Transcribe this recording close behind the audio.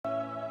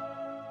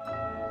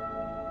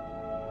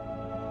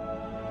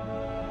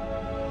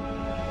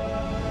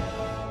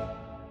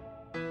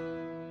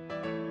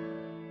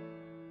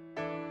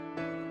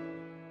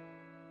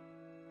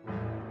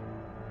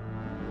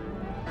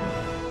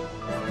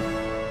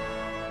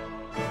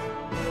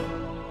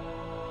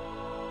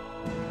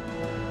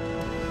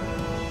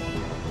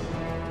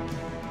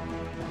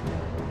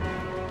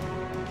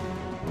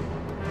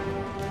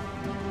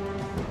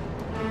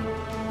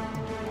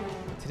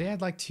Today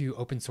I'd like to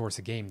open source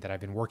a game that I've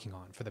been working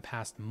on for the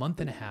past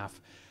month and a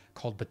half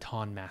called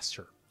Baton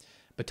Master.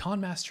 Baton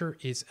Master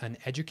is an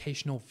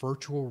educational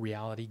virtual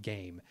reality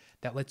game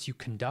that lets you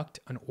conduct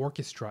an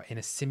orchestra in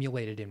a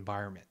simulated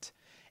environment.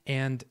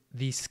 And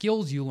the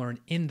skills you learn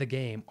in the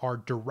game are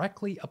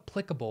directly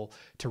applicable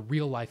to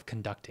real-life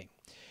conducting.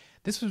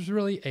 This was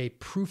really a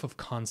proof of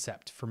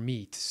concept for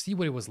me to see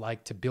what it was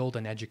like to build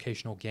an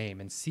educational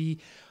game and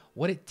see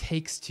what it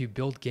takes to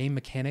build game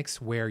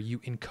mechanics where you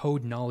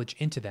encode knowledge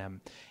into them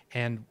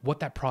and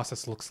what that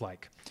process looks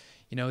like.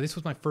 You know, this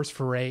was my first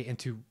foray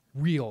into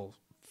real,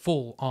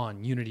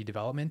 full-on Unity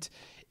development.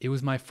 It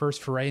was my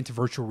first foray into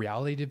virtual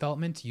reality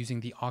development using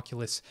the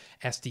Oculus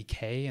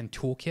SDK and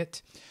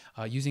toolkit,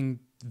 using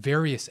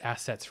various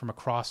assets from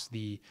across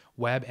the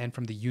web and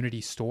from the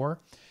Unity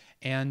store.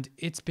 And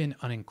it's been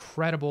an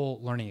incredible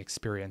learning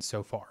experience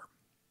so far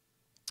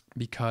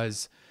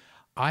because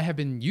I have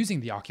been using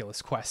the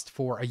Oculus Quest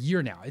for a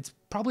year now. It's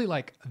probably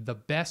like the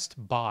best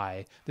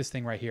buy, this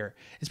thing right here.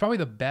 It's probably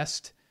the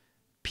best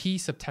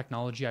piece of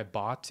technology I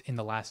bought in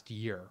the last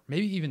year,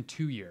 maybe even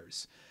 2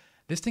 years.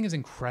 This thing is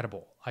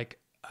incredible.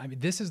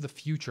 This is the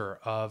future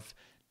of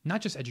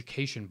not just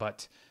education,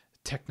 but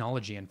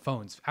technology and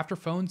phones. After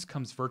phones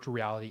comes virtual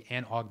reality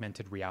and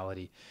augmented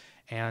reality.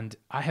 And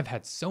I have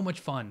had so much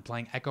fun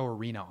playing Echo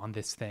Arena on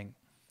this thing.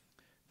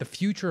 The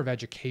future of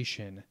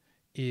education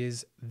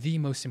is the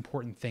most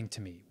important thing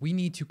to me. We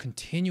need to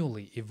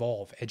continually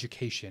evolve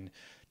education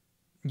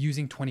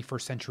using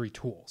 21st century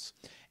tools.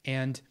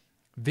 And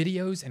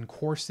videos and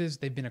courses,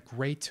 they've been a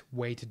great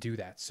way to do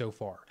that so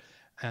far.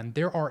 And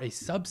there are a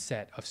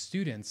subset of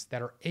students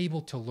that are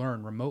able to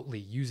learn remotely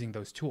using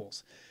those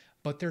tools.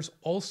 But there's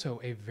also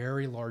a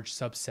very large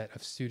subset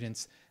of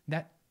students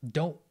that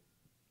don't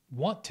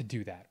want to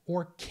do that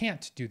or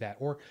can't do that,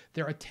 or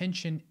their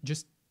attention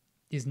just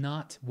is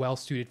not well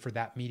suited for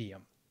that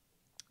medium.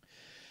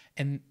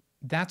 And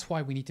that's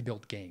why we need to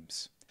build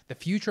games. The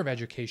future of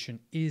education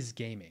is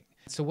gaming.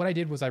 So what I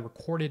did was I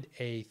recorded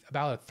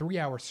about a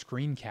 3-hour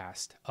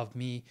screencast of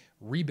me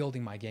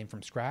rebuilding my game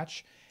from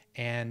scratch,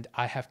 and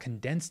I have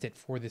condensed it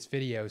for this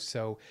video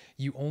so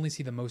you only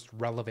see the most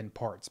relevant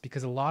parts,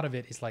 because a lot of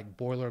it is like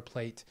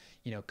boilerplate,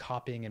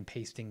 copying and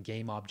pasting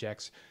game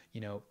objects,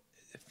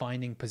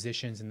 finding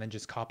positions and then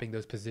just copying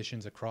those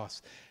positions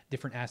across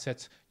different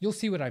assets. You'll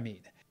see what I mean.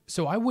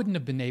 So I wouldn't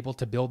have been able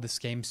to build this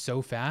game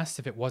so fast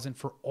if it wasn't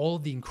for all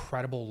of the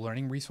incredible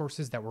learning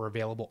resources that were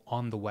available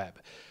on the web.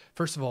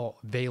 First of all,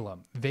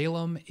 Valum.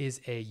 Valum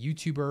is a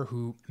YouTuber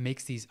who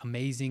makes these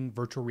amazing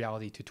virtual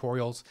reality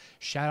tutorials.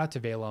 Shout out to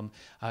Valum.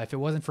 If it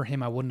wasn't for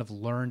him, I wouldn't have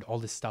learned all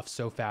this stuff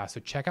so fast.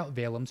 So check out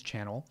Valum's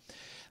channel.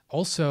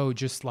 Also,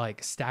 just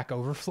like Stack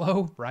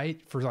Overflow,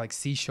 right? For like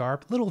C#,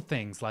 little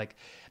things like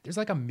there's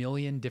like a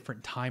million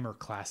different timer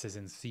classes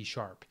in C#.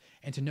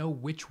 And to know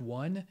which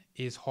one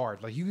is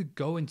hard. Like you could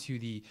go into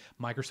the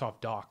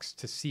Microsoft Docs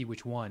to see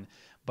which one,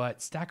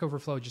 but Stack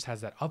Overflow just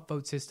has that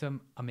upvote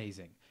system.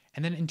 Amazing.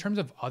 And then in terms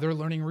of other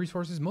learning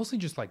resources, mostly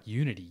just like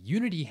Unity.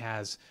 Unity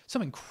has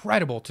some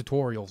incredible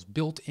tutorials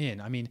built in.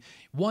 I mean,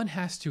 one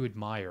has to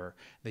admire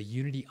the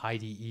Unity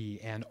IDE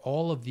and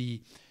all of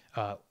the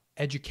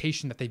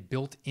education that they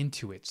built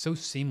into it so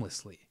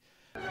seamlessly.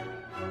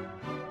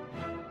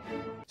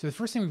 So the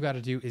first thing we've got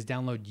to do is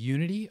download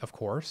Unity, of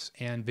course,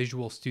 and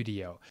Visual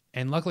Studio.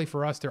 And luckily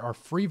for us, there are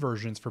free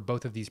versions for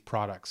both of these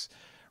products,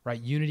 right?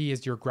 Unity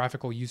is your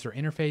graphical user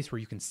interface where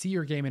you can see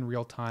your game in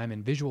real time,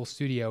 and Visual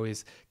Studio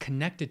is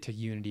connected to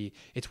Unity.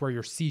 It's where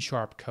your C#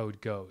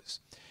 code goes.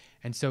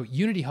 And so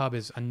Unity Hub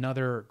is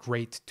another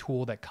great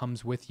tool that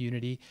comes with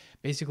Unity.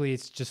 Basically,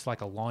 it's just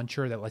like a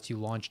launcher that lets you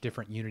launch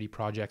different Unity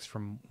projects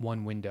from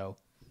one window.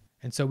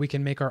 And so we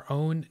can make our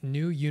own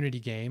new Unity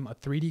game, a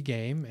 3D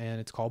game,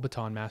 and it's called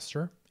Baton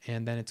Master.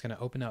 And then it's going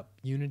to open up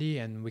Unity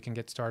and we can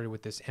get started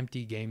with this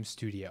empty game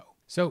studio.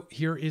 So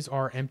here is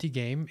our empty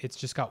game. It's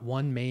just got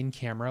one main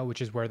camera,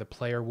 which is where the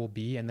player will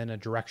be, and then a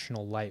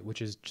directional light,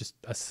 which is just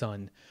a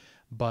sun.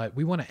 But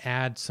we want to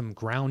add some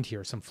ground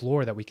here, some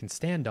floor that we can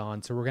stand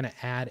on. So we're going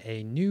to add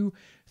a new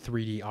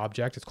 3D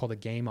object. It's called a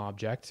game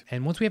object.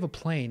 And once we have a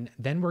plane,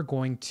 then we're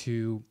going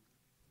to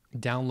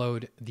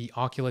download the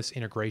Oculus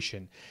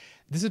integration.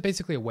 This is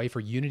basically a way for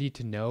Unity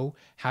to know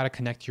how to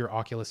connect to your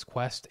Oculus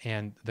Quest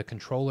and the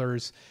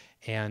controllers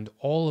and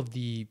all of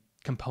the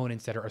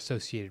components that are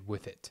associated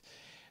with it.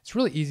 It's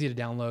really easy to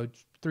download,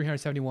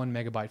 371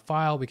 megabyte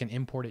file. We can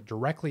import it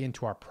directly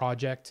into our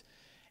project.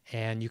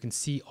 And you can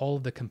see all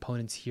of the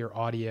components here,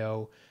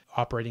 audio,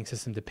 operating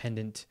system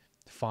dependent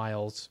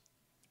files.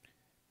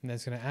 And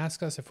that's going to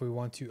ask us if we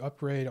want to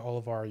upgrade all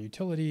of our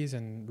utilities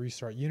and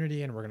restart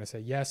Unity. And we're going to say,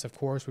 yes, of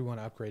course, we want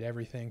to upgrade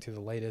everything to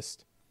the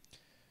latest.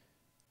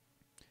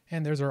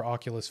 And there's our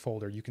Oculus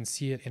folder. You can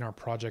see it in our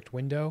project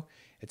window.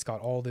 It's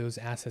got all those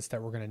assets that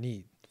we're going to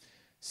need.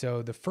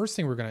 So the first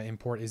thing we're going to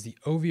import is the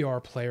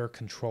OVR player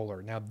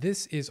controller. Now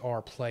this is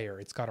our player.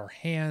 It's got our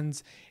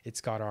hands,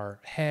 it's got our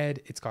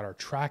head, it's got our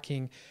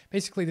tracking.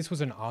 Basically, this was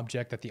an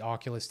object that the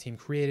Oculus team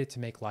created to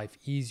make life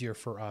easier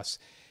for us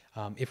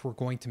if we're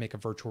going to make a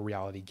virtual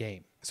reality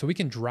game. So we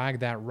can drag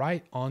that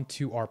right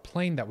onto our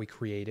plane that we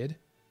created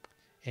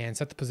and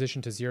set the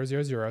position to 0,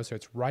 0, 0, so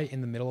it's right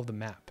in the middle of the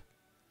map.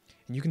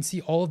 And you can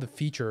see all of the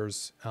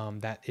features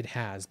that it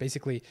has.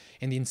 Basically,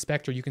 in the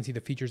inspector, you can see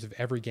the features of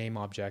every game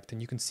object,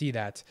 and you can see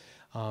that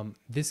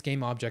this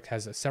game object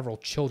has several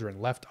children: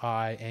 left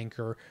eye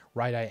anchor,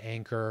 right eye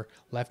anchor,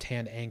 left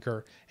hand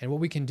anchor. And what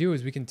we can do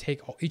is we can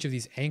take each of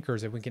these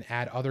anchors and we can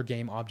add other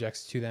game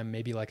objects to them,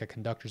 maybe like a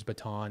conductor's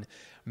baton,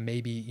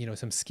 maybe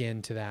some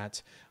skin to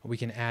that. We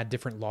can add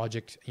different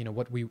logic.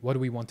 What do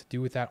we want to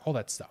do with that? All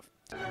that stuff.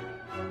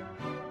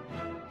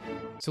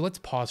 So let's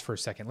pause for a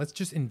second. Let's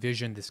just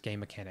envision this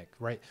game mechanic,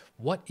 right?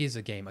 What is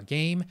a game? A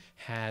game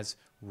has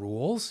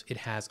rules, it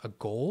has a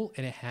goal,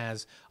 and it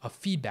has a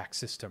feedback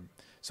system.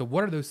 So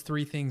what are those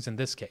three things in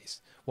this case?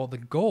 Well, the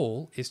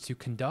goal is to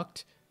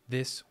conduct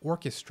this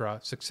orchestra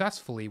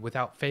successfully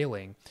without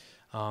failing.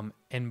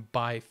 And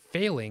by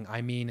failing,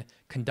 I mean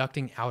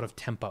conducting out of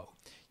tempo.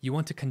 You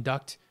want to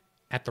conduct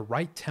at the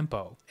right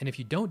tempo. And if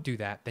you don't do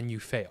that, then you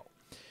fail.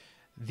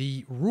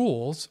 The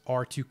rules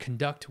are to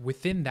conduct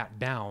within that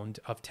bound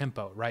of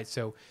tempo, right?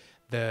 So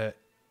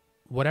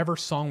whatever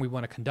song we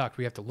want to conduct,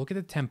 we have to look at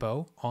the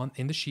tempo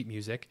in the sheet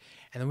music,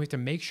 and then we have to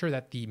make sure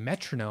that the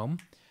metronome,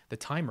 the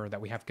timer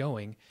that we have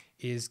going,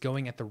 is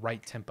going at the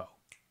right tempo.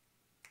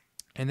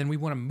 And then we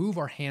want to move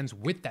our hands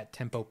with that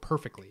tempo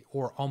perfectly,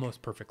 or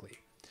almost perfectly,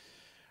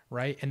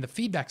 right? And the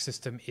feedback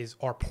system is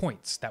our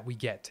points that we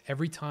get.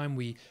 Every time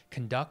we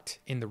conduct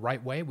in the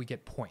right way, we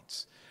get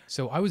points.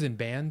 So I was in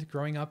band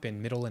growing up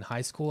in middle and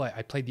high school.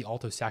 I played the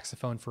alto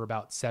saxophone for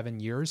about 7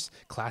 years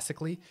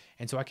classically.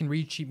 And so I can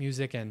read sheet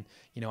music and,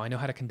 I know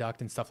how to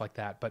conduct and stuff like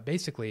that. But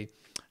basically,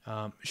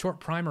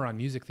 short primer on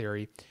music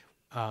theory,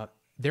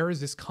 there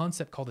is this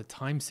concept called a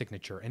time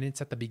signature, and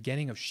it's at the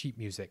beginning of sheet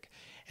music.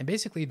 And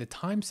basically the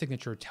time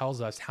signature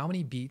tells us how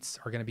many beats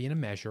are going to be in a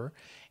measure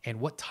and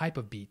what type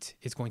of beat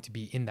is going to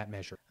be in that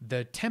measure.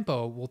 The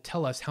tempo will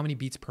tell us how many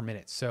beats per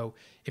minute. So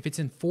if it's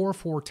in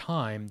 4/4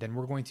 time, then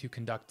we're going to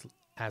conduct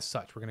as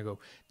such. We're going to go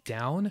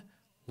down,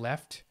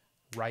 left,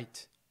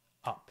 right,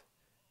 up.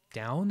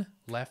 Down,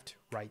 left,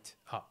 right,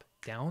 up.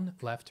 Down,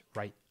 left,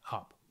 right,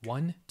 up.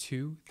 1,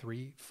 2,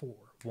 3, 4.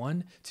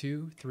 1,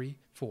 2, 3,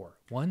 4.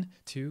 1,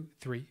 2,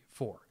 3,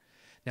 4.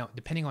 Now,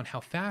 depending on how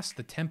fast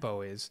the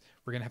tempo is,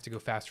 we're going to have to go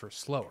faster or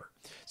slower.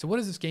 So what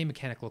does this game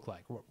mechanic look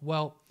like?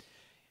 Well,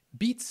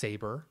 Beat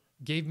Saber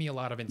gave me a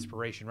lot of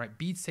inspiration, right?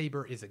 Beat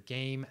Saber is a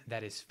game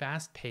that is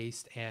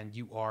fast-paced and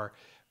you are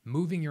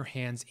moving your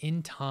hands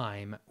in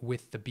time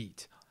with the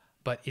beat.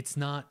 But it's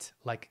not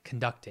like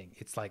conducting.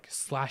 It's like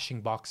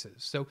slashing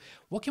boxes. So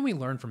what can we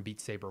learn from Beat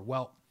Saber?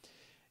 Well,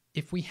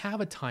 if we have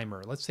a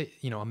timer, let's say,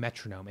 a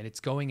metronome, and it's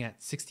going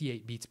at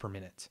 68 beats per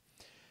minute,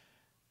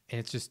 and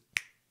it's just,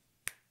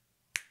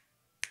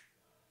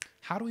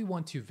 how do we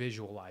want to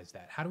visualize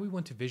that? How do we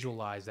want to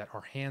visualize that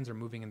our hands are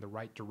moving in the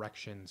right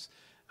directions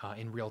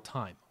in real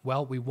time?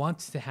 Well, we want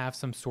to have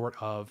some sort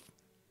of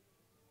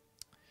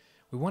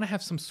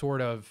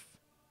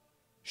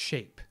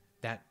shape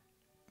that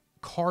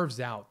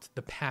carves out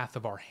the path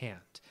of our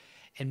hand.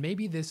 And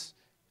maybe this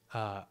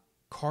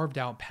carved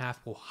out path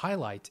will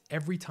highlight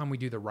every time we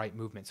do the right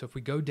movement. So if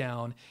we go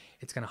down,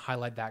 it's going to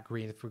highlight that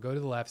green. If we go to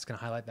the left, it's going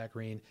to highlight that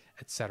green,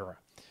 etc.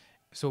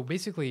 So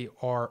basically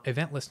our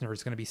event listener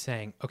is going to be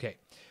saying, okay,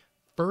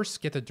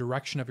 first get the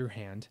direction of your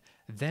hand,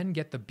 then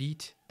get the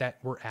beat that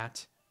we're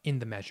at in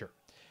the measure.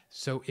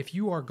 So if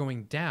you are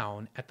going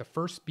down at the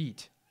first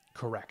beat,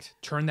 correct,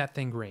 turn that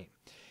thing green.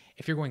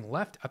 If you're going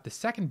left at the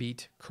second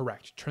beat,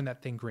 correct, turn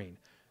that thing green.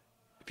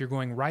 If you're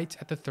going right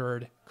at the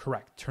third,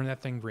 correct, turn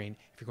that thing green.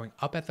 If you're going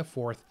up at the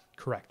fourth,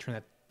 correct, turn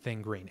that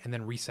thing green, and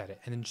then reset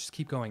it, and then just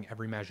keep going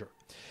every measure.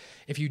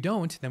 If you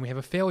don't, then we have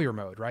a failure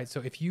mode, right?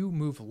 So if you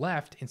move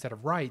left instead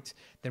of right,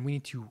 then we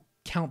need to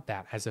count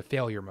that as a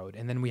failure mode,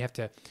 and then we have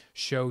to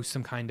show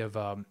some kind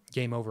of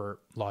game over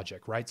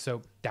logic, right?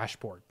 So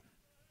dashboard.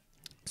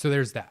 So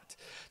there's that.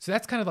 So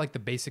that's kind of like the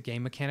basic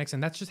game mechanics,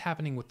 and that's just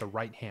happening with the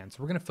right hand.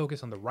 So we're going to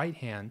focus on the right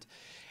hand,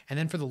 and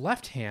then for the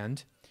left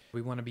hand,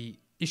 we want to be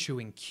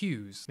issuing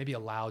cues, maybe a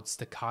loud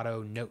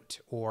staccato note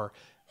or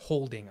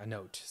holding a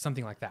note,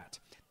 something like that.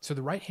 So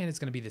the right hand is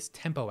going to be this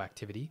tempo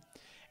activity,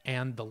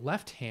 and the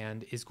left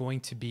hand is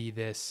going to be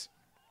this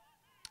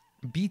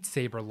Beat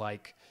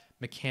Saber-like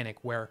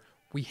mechanic where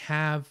we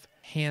have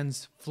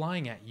hands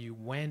flying at you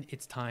when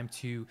it's time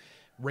to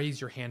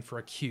raise your hand for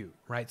a cue,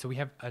 right? So we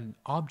have an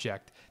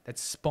object that's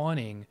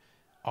spawning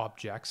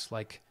objects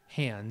like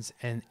hands,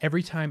 and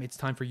every time it's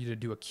time for you to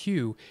do a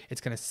cue,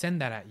 it's going to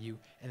send that at you,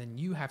 and then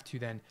you have to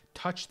then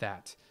touch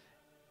that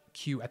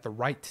cue at the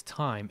right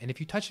time. And if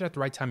you touch it at the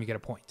right time, you get a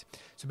point.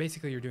 So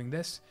basically you're doing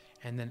this,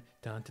 and then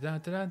dun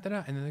dun dun dun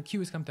dun, and then the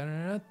cue is coming dun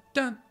dun dun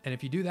dun, and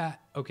if you do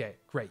that, okay,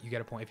 great, you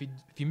get a point.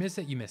 If you miss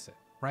it, you miss it,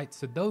 right?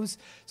 So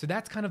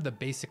that's kind of the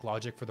basic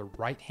logic for the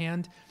right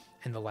hand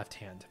and the left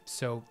hand.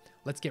 So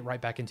let's get right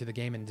back into the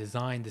game and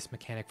design this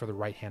mechanic for the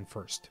right hand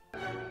first.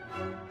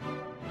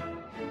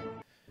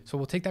 So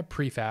we'll take that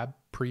prefab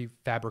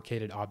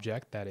prefabricated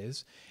object, that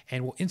is,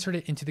 and we'll insert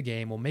it into the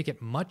game. We'll make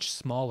it much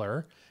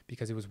smaller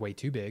because it was way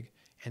too big.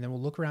 And then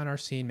we'll look around our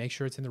scene, make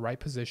sure it's in the right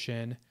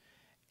position.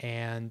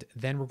 And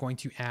then we're going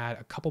to add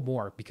a couple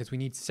more because we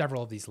need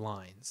several of these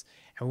lines.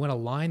 And we want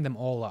to line them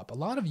all up. A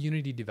lot of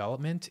Unity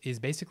development is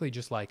basically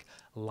just like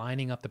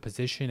lining up the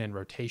position and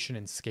rotation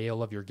and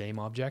scale of your game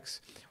objects.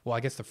 Well, I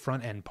guess the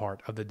front end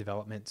part of the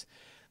development.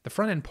 The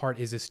front end part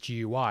is this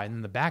GUI, and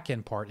then the back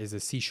end part is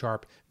a C#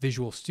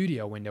 Visual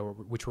Studio window,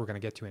 which we're going to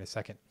get to in a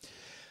second.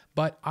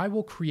 But I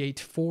will create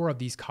 4 of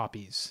these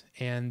copies.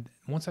 And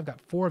once I've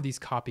got 4 of these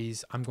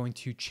copies, I'm going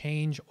to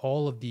change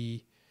all of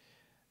the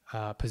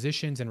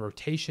positions and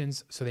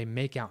rotations so they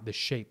make out the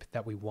shape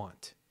that we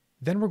want.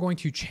 Then we're going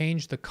to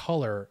change the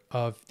color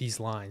of these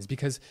lines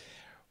because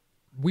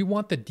we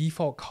want the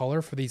default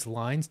color for these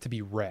lines to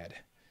be red.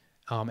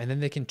 And then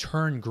they can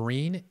turn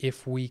green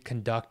if we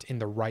conduct in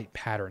the right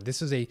pattern.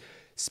 This is a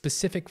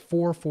specific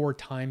 4/4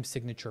 time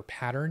signature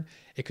pattern.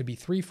 It could be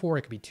 3/4,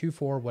 it could be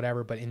 2/4,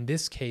 whatever. But in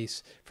this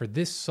case, for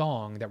this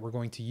song that we're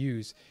going to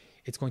use,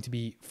 it's going to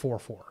be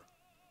 4/4.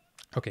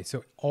 Okay,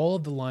 so all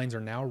of the lines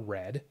are now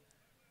red.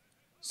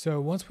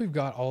 So once we've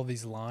got all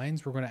these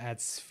lines, we're going to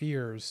add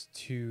spheres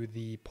to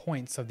the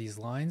points of these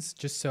lines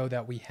just so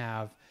that we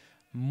have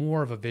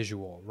more of a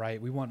visual,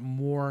 right? We want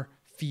more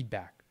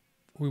feedback.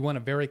 We want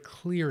a very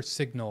clear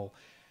signal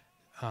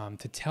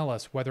to tell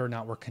us whether or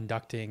not we're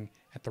conducting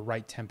at the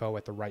right tempo,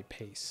 at the right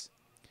pace.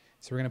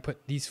 So we're going to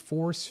put these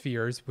 4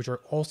 spheres, which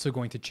are also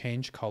going to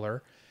change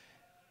color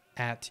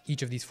at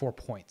each of these 4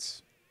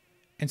 points.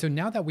 And so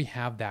now that we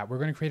have that, we're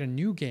going to create a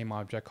new game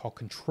object called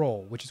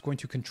control, which is going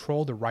to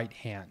control the right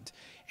hand.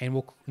 And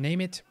we'll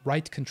name it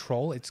right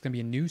control. It's going to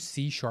be a new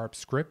C#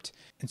 script.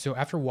 And so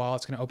after a while,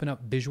 it's going to open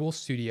up Visual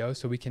Studio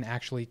so we can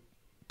actually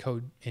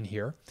code in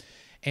here.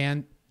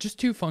 And just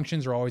 2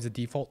 functions are always a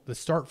default. The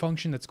start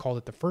function that's called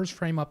at the first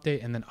frame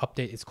update, and then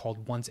update is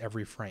called once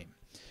every frame.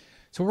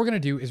 So what we're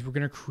going to do is we're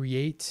going to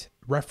create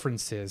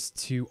references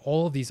to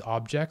all of these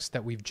objects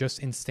that we've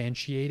just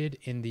instantiated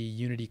in the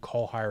Unity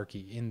call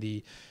hierarchy, in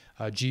the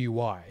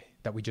GUI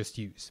that we just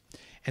use.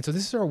 And so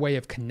this is our way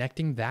of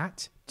connecting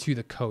that to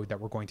the code that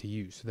we're going to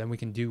use. So then we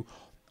can do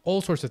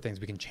all sorts of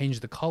things. We can change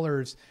the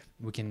colors,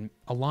 we can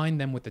align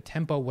them with the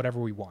tempo, whatever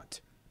we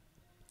want.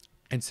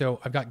 And so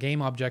I've got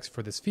game objects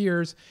for the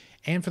spheres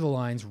and for the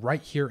lines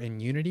right here in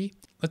Unity.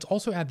 Let's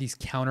also add these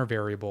counter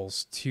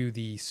variables to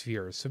the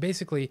spheres. So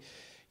basically,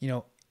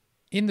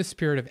 in the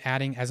spirit of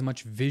adding as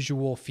much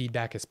visual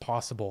feedback as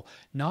possible,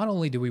 not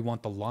only do we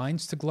want the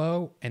lines to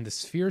glow and the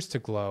spheres to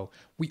glow,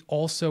 we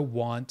also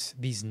want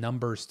these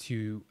numbers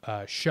to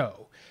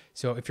show.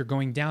 So if you're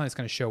going down, it's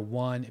going to show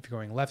 1. If you're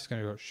going left, it's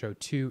going to show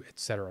 2,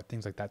 etc.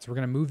 Things like that. So we're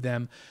going to move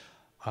them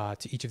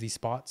to each of these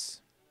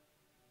spots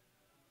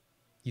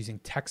using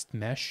text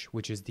mesh,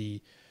 which is the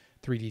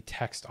 3D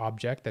text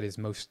object that is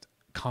most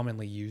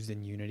commonly used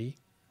in Unity.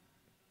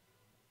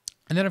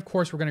 And then, of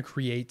course, we're going to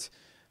create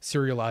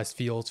serialized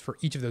fields for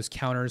each of those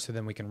counters so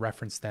then we can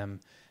reference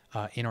them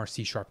in our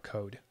C#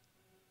 code.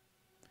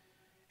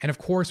 And of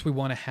course, we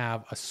want to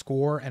have a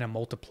score and a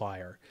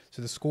multiplier.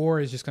 So the score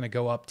is just going to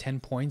go up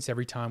 10 points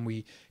every time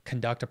we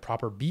conduct a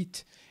proper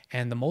beat.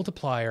 And the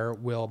multiplier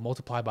will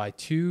multiply by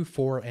 2,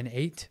 4, and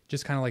 8,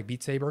 just kind of like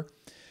Beat Saber,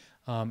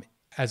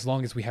 as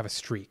long as we have a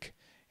streak.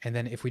 And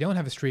then if we don't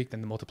have a streak,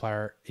 then the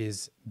multiplier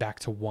is back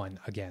to 1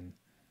 again.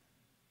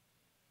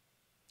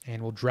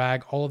 And we'll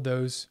drag all of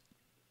those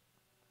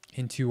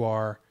into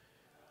our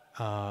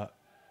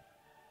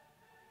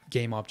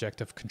game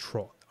object of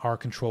control, our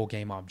control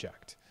game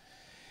object.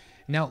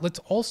 Now let's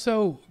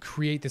also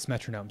create this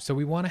metronome. So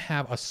we want to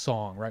have a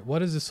song, right?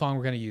 What is the song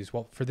we're going to use?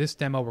 Well, for this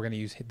demo, we're going to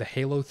use the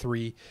Halo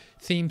 3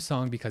 theme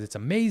song because it's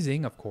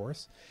amazing, of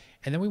course.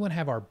 And then we want to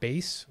have our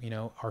bass,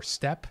 our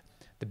step,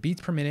 the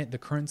beats per minute, the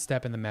current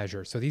step, and the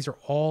measure. So these are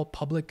all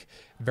public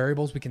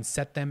variables. We can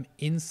set them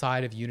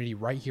inside of Unity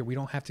right here. We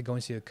don't have to go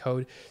into the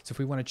code. So if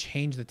we want to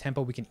change the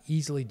tempo, we can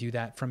easily do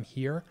that from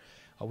here,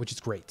 which is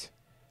great.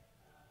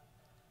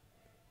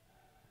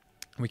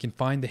 We can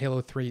find the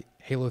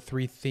Halo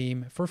 3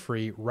 theme for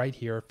free right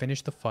here,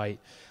 Finish the Fight.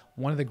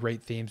 One of the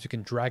great themes. We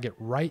can drag it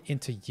right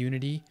into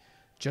Unity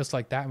just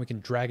like that, and we can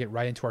drag it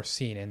right into our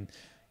scene. And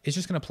it's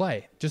just going to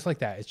play just like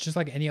that. It's just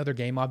like any other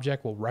game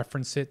object. We'll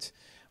reference it.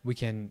 We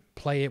can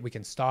play it, we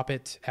can stop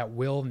it at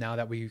will now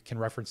that we can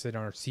reference it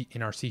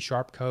in our C#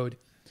 code.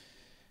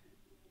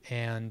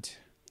 And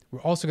we're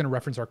also going to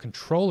reference our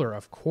controller,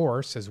 of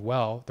course, as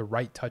well, the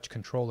right touch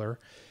controller.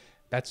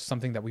 That's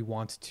something that we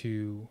want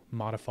to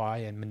modify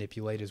and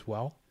manipulate as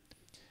well.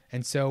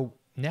 And so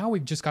now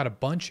we've just got a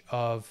bunch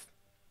of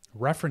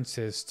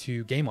references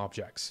to game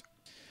objects.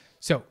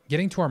 So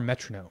getting to our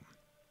metronome.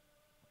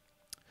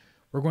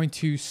 We're going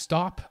to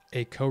stop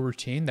a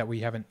coroutine that we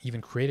haven't even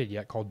created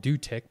yet called do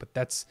tick, but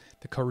that's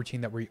the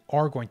coroutine that we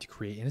are going to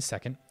create in a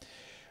second.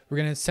 We're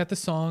going to set the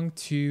song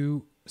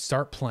to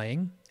start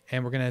playing,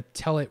 and we're going to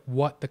tell it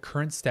what the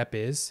current step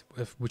is,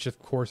 which of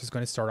course is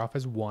going to start off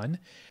as 1.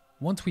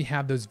 Once we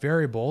have those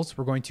variables,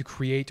 we're going to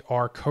create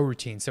our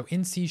coroutines. So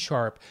in C#,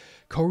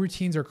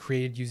 coroutines are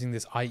created using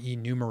this IE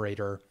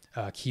numerator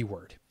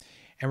keyword.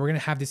 And we're going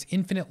to have this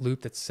infinite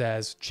loop that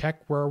says,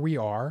 check where we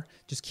are,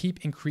 just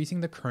keep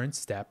increasing the current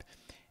step.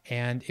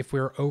 And if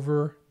we're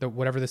over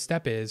whatever the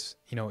step is,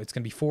 it's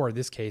going to be 4 in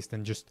this case,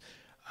 then just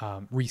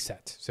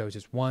reset. So it's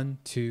just 1,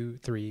 2,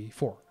 3,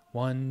 4.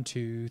 1,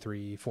 2,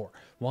 3, 4.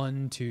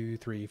 1, 2,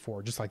 3,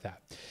 4, just like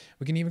that.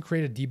 We can even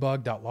create a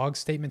debug.log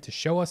statement to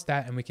show us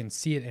that, and we can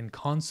see it in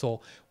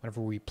console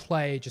whenever we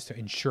play, just to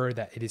ensure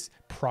that it is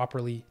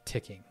properly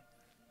ticking.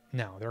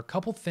 Now, there are a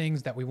couple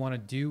things that we want to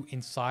do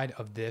inside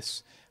of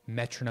this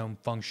metronome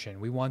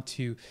function. We want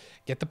to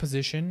get the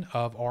position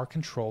of our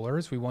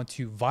controllers. We want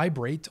to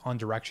vibrate on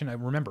direction.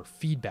 And remember,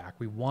 feedback.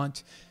 We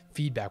want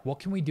feedback. What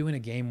can we do in a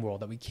game world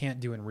that we can't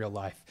do in real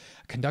life?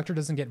 A conductor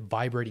doesn't get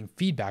vibrating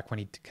feedback when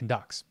he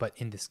conducts, but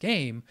in this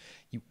game,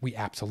 we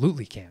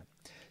absolutely can.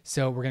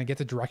 So we're going to get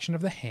the direction of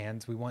the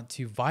hands. We want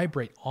to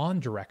vibrate on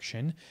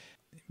direction,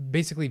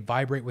 basically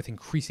vibrate with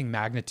increasing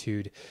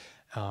magnitude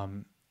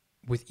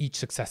with each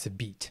successive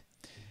beat.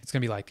 It's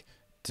going to be like,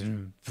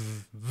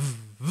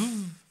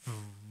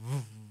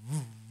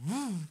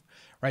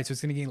 right? So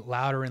it's going to get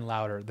louder and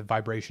louder. The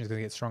vibration is going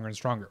to get stronger and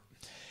stronger.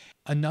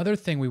 Another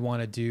thing we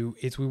want to do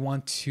is we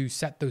want to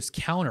set those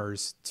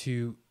counters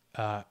to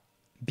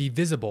be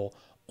visible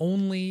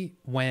only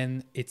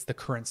when it's the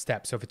current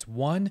step. So if it's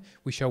 1,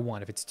 we show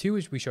 1. If it's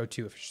 2, we show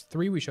 2. If it's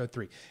 3, we show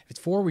 3. If it's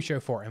 4, we show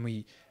 4. And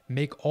we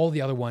make all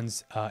the other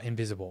ones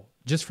invisible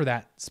just for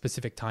that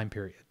specific time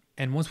period.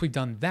 And once we've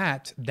done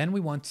that, then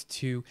we want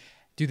to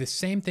do the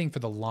same thing for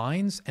the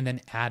lines and then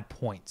add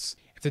points.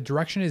 If the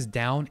direction is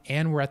down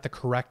and we're at the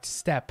correct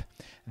step,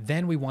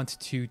 then we want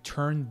to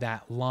turn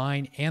that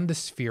line and the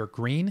sphere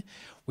green.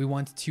 We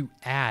want to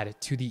add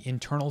to the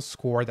internal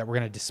score that we're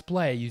going to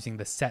display using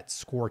the set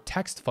score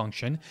text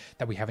function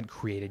that we haven't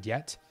created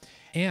yet.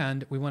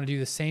 And we want to do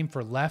the same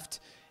for left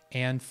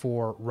and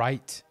for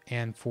right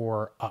and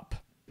for up.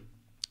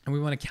 And we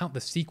want to count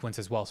the sequence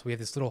as well. So we have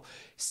this little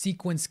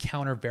sequence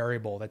counter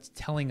variable that's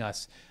telling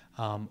us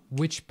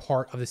which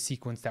part of the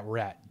sequence that we're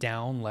at.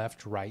 Down,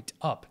 left, right,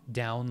 up.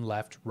 Down,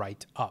 left,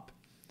 right, up.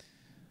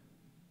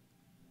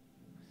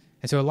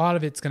 And so a lot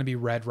of it's going to be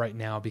red right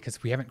now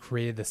because we haven't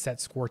created the set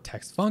score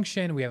text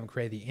function. We haven't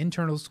created the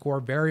internal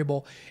score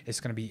variable. It's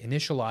going to be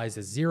initialized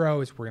as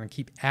 0. We're going to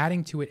keep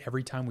adding to it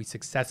every time we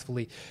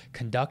successfully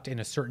conduct in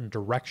a certain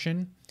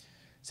direction.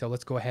 So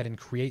let's go ahead and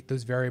create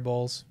those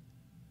variables.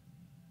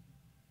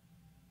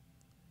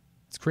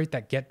 Let's create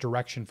that get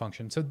direction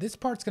function. So this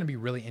part's going to be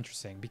really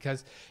interesting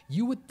because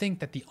you would think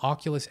that the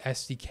Oculus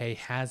SDK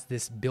has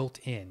this built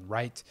in,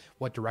 right?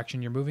 What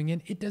direction you're moving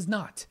in. It does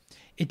not.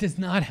 It does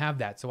not have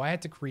that. So I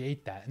had to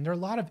create that. And there are a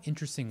lot of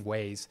interesting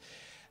ways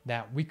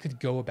that we could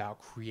go about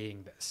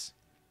creating this.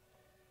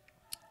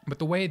 But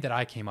the way that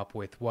I came up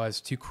with was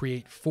to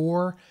create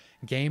 4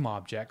 game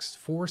objects,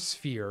 4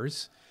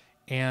 spheres,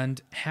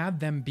 and have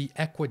them be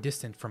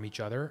equidistant from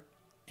each other.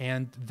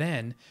 And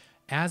then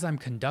as I'm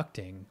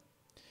conducting,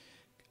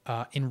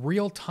 in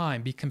real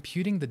time, be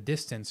computing the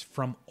distance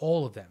from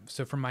all of them.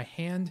 So from my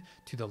hand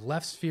to the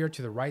left sphere,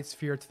 to the right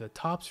sphere, to the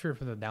top sphere,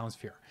 from the down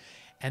sphere.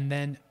 And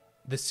then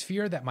the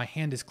sphere that my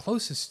hand is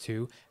closest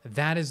to,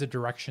 that is the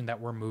direction that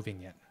we're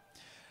moving in.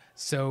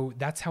 So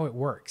that's how it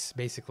works,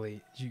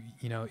 basically.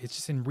 You know, it's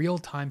just in real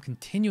time,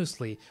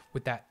 continuously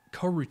with that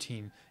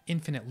coroutine,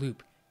 infinite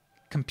loop,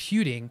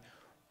 computing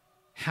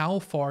how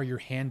far your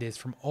hand is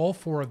from all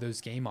 4 of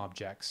those game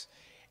objects,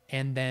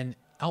 and then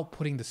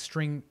outputting the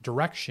string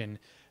direction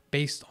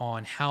based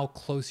on how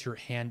close your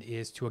hand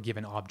is to a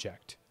given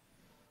object.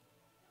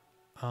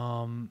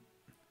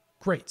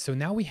 Great, so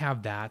now we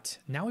have that.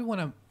 Now we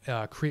want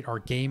to create our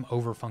game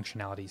over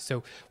functionality.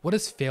 So what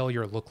does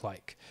failure look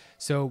like?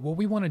 So what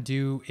we want to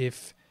do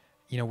if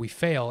we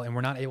fail and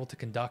we're not able to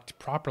conduct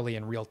properly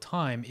in real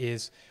time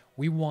is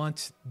we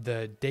want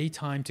the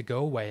daytime to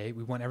go away.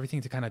 We want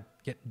everything to kind of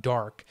get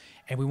dark,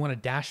 and we want a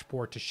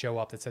dashboard to show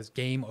up that says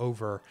game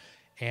over,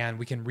 and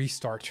we can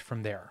restart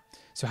from there.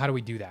 So how do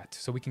we do that?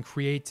 So we can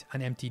create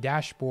an empty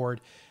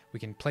dashboard. We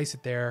can place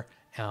it there.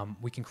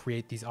 We can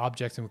create these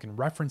objects and we can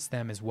reference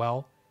them as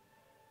well.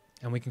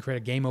 And we can create a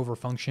game over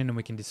function, and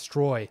we can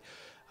destroy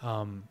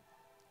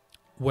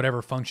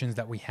whatever functions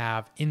that we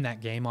have in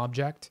that game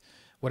object,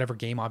 whatever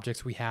game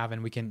objects we have,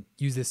 and we can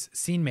use this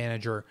scene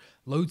manager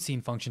load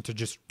scene function to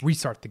just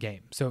restart the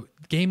game. So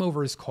game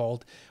over is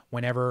called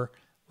whenever,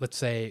 let's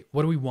say,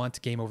 what do we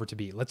want game over to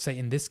be? Let's say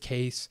in this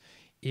case,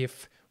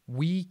 if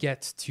we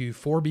get to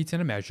 4 beats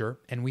in a measure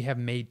and we have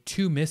made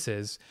 2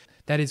 misses,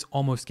 that is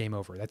almost game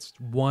over. That's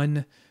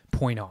 1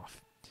 point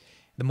off.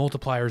 The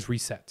multiplier is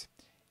reset.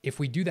 If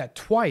we do that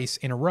twice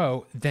in a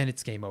row, then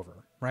it's game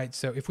over, right?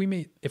 So if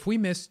we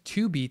miss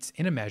 2 beats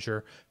in a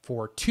measure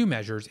for 2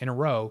 measures in a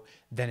row,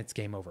 then it's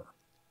game over.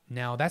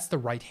 Now that's the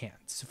right hand.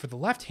 So for the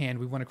left hand,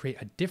 we want to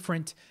create a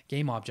different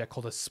game object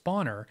called a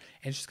spawner,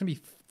 and it's just going to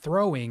be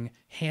throwing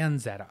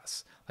hands at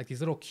us, like these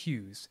little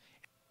cues.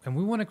 And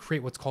we want to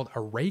create what's called a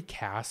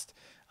raycast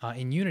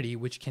in Unity,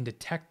 which can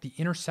detect the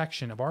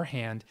intersection of our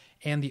hand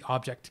and the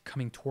object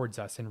coming towards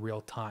us in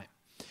real time.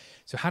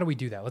 So how do we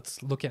do that?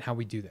 Let's look at how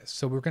we do this.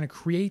 So we're going to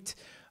create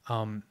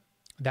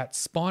that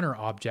spawner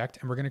object,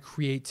 and we're going to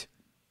create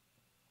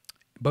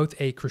both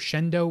a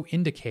crescendo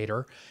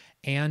indicator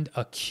and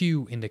a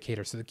cue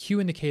indicator. So the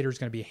cue indicator is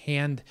going to be a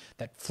hand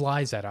that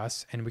flies at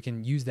us, and we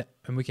can use that,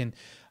 and we can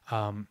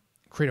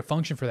create a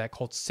function for that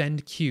called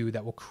send cue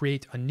that will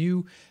create a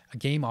new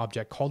game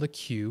object called a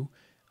cue,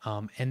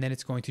 and then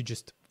it's going to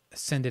just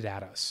send it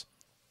at us.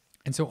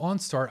 And so on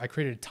start, I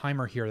created a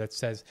timer here that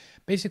says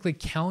basically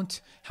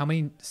count how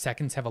many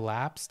seconds have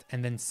elapsed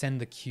and then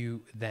send the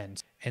cue then.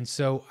 And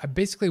so I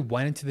basically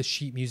went into the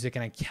sheet music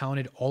and I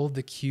counted all of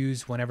the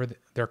cues whenever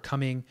they're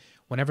coming,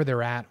 whenever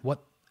they're at,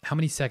 how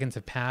many seconds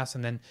have passed,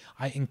 and then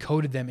I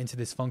encoded them into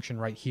this function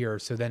right here.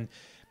 So then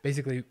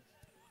basically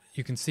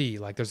you can see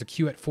like there's a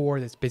cue at 4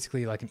 that's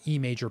basically like an E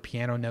major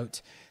piano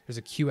note. There's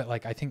a cue at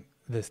like, I think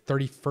the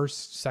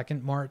 31st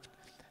second mark.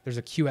 There's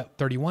a cue at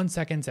 31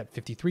 seconds, at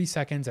 53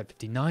 seconds, at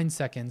 59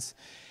 seconds.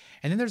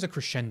 And then there's a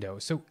crescendo.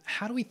 So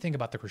how do we think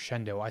about the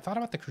crescendo? I thought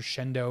about the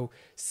crescendo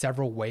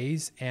several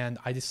ways, and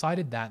I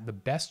decided that the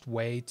best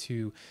way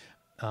to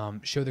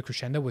show the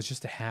crescendo was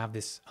just to have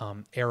this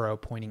arrow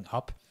pointing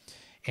up,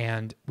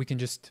 and we can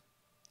just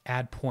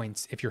add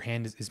points if your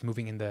hand is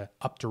moving in the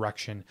up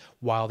direction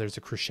while there's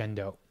a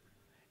crescendo.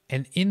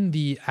 And in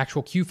the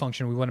actual cue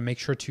function, we want to make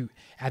sure to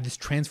add this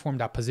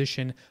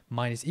transform.position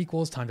minus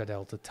equals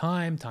time.delta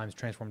time times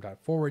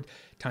transform.forward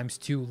times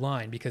 2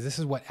 line, because this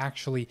is what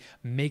actually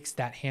makes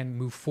that hand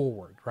move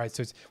forward, right?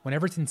 So it's,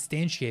 whenever it's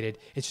instantiated,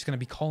 it's just going to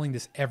be calling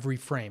this every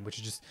frame, which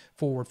is just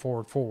forward,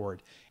 forward,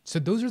 forward. So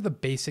those are the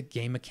basic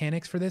game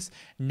mechanics for this.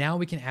 Now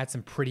we can add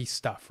some pretty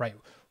stuff, right?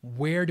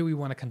 Where do we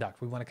want to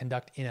conduct? We want to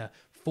conduct in a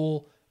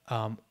full,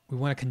 we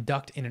want to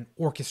conduct in an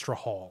orchestra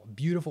hall,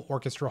 beautiful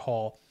orchestra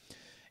hall.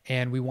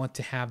 And we want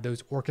to have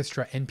those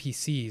orchestra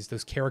NPCs,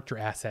 those character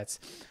assets.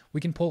 We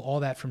can pull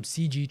all that from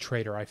CG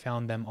Trader. I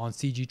found them on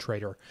CG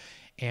Trader,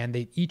 and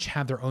they each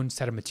have their own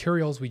set of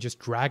materials. We just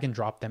drag and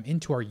drop them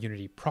into our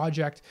Unity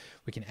project.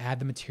 We can add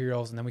the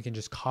materials, and then we can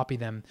just copy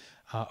them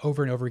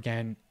over and over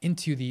again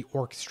into the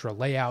orchestra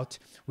layout.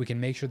 We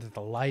can make sure that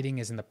the lighting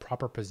is in the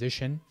proper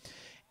position,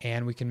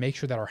 and we can make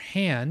sure that our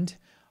hand,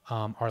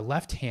 our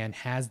left hand,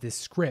 has this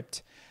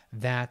script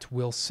that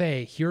will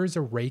say, here's a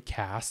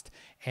raycast,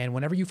 and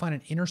whenever you find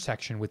an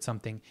intersection with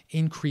something,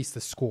 increase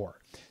the score.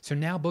 So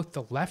now both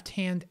the left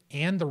hand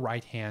and the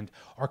right hand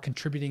are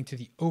contributing to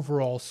the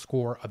overall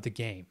score of the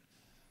game.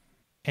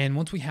 And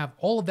once we have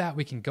all of that,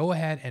 we can go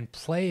ahead and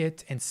play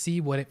it and see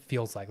what it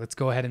feels like. Let's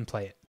go ahead and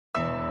play it.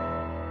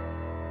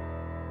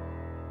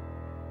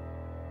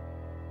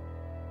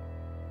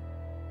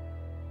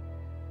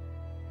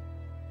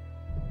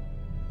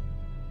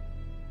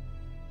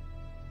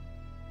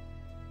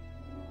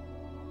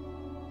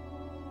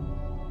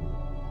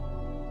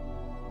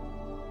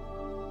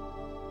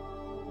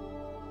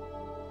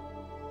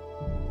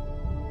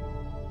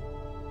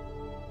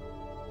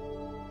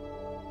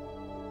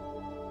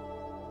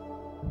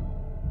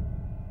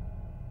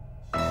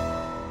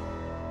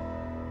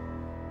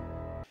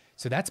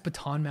 So that's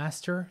Baton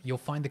Master. You'll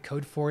find the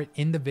code for it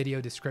in the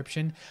video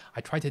description.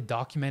 I tried to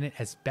document it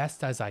as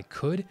best as I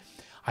could.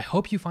 I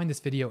hope you find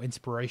this video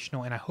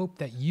inspirational, and I hope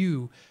that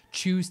you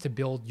choose to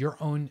build your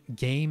own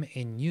game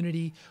in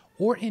Unity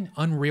or in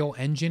Unreal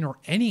Engine or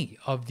any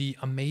of the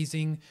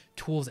amazing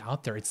tools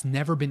out there. It's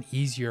never been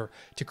easier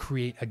to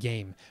create a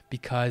game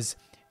because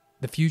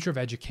the future of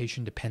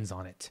education depends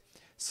on it.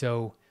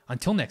 So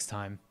until next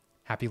time,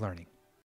 happy learning.